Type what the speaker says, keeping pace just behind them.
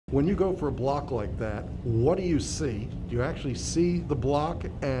When you go for a block like that, what do you see? Do you actually see the block?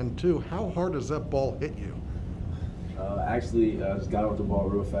 And two, how hard does that ball hit you? Actually, I just got off the ball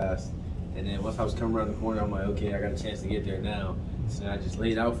real fast. And then once I was coming around the corner, I'm like, okay, I got a chance to get there now. So I just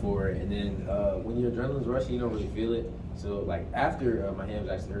laid out for it. And then when your adrenaline's rushing, you don't really feel it. So like after, my hands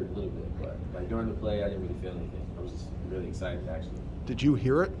actually hurt a little bit. But like during the play, I didn't really feel anything. I was just really excited, actually. Did you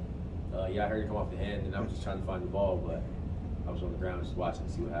hear it? Yeah, I heard it come off the hand, and I was just trying to find the ball, but I was on the ground just watching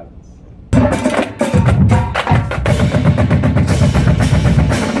to see what happens.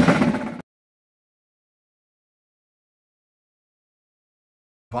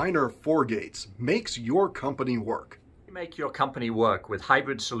 Viner Forgates makes your company work. You make your company work with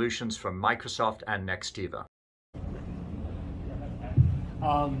hybrid solutions from Microsoft and Nextiva.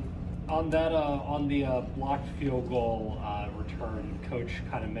 On the blocked field goal return, Coach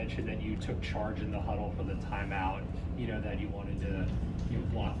kind of mentioned that you took charge in the huddle for the timeout. You know that you wanted to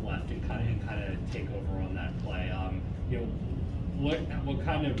block left and kind of take over on that play. What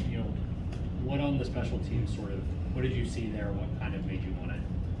kind of what on the special teams what did you see there? What kind of made you want to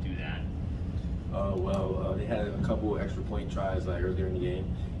do that? They had a couple extra point tries like earlier in the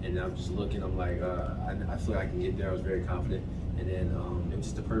game, and I'm just looking. I'm like, I feel like I can get there. I was very confident, and then it was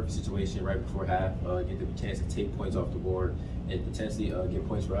just a perfect situation right before half. Get the chance to take points off the board and potentially get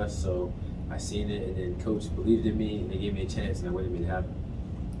points for us. So I seen it, and then Coach believed in me, and they gave me a chance, and I wanted to make it happen.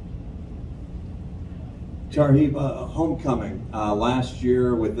 Tarheeb, homecoming last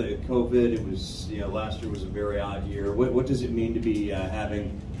year with the COVID, it was last year was a very odd year. What does it mean to be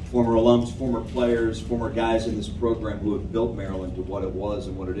having former alums, former players, former guys in this program who have built Maryland to what it was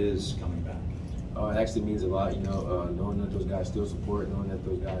and what it is coming back? It actually means a lot, knowing that those guys still support, knowing that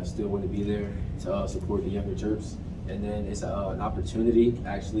those guys still want to be there to support the younger Terps. And then it's an opportunity,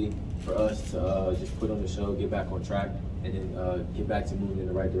 actually, for us to just put on the show, get back on track, and then get back to moving in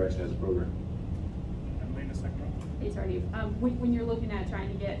the right direction as a program. Hey, Tarheeb. When you're looking at trying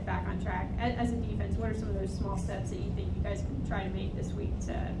to get back on track as a defense, what are some of those small steps that you think you guys can try to make this week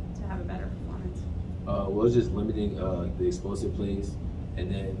to have a better performance? Well, it's just limiting the explosive plays,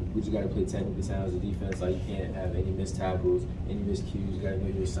 and then we just got to play technically sound as a defense. Like, you can't have any missed tackles, any missed cues. You got to know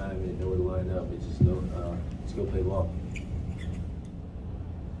your assignment, know where to line up, and just go play ball.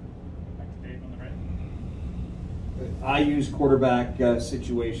 I use quarterback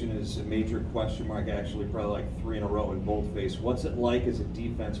situation as a major question mark, actually probably like 3 in a row in boldface. What's it like as a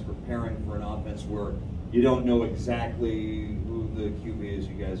defense preparing for an offense where you don't know exactly who the QB is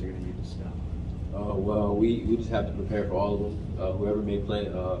you guys are going to need to stop? Well, we just have to prepare for all of them, whoever may play.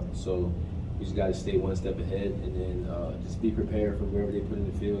 So we just got to stay one step ahead, and then just be prepared for whoever they put in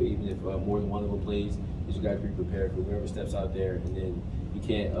the field. Even if more than one of them plays, you just got to be prepared for whoever steps out there, and then you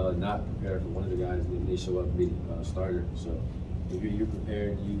can't not prepare for one of the guys when they show up and be starter. So if you're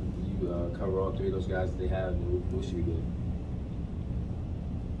prepared, you cover all 3 of those guys that they have, then we should be good.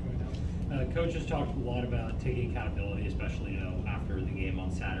 Coach has talked a lot about taking accountability, especially after the game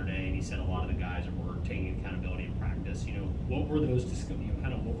on Saturday, and he said a lot of the guys were taking accountability in practice. What were those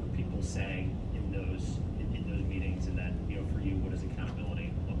kind of what were people saying in those meetings, and then for you, what does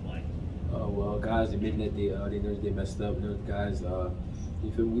accountability look like? Well, guys admitting that they know they messed up. Guys,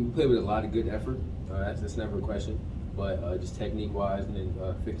 we play with a lot of good effort. That's never a question. But just technique-wise, and then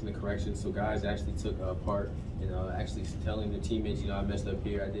fixing the corrections. So guys actually took part in actually telling their teammates, I messed up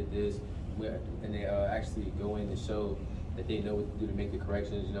here, I did this, and they actually go in and show that they know what to do to make the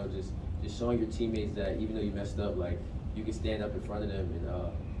corrections. Just showing your teammates that even though you messed up, like, you can stand up in front of them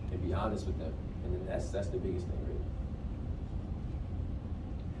and be honest with them, and then that's the biggest thing, really.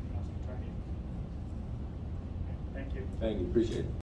 Thank you. Thank you, appreciate it.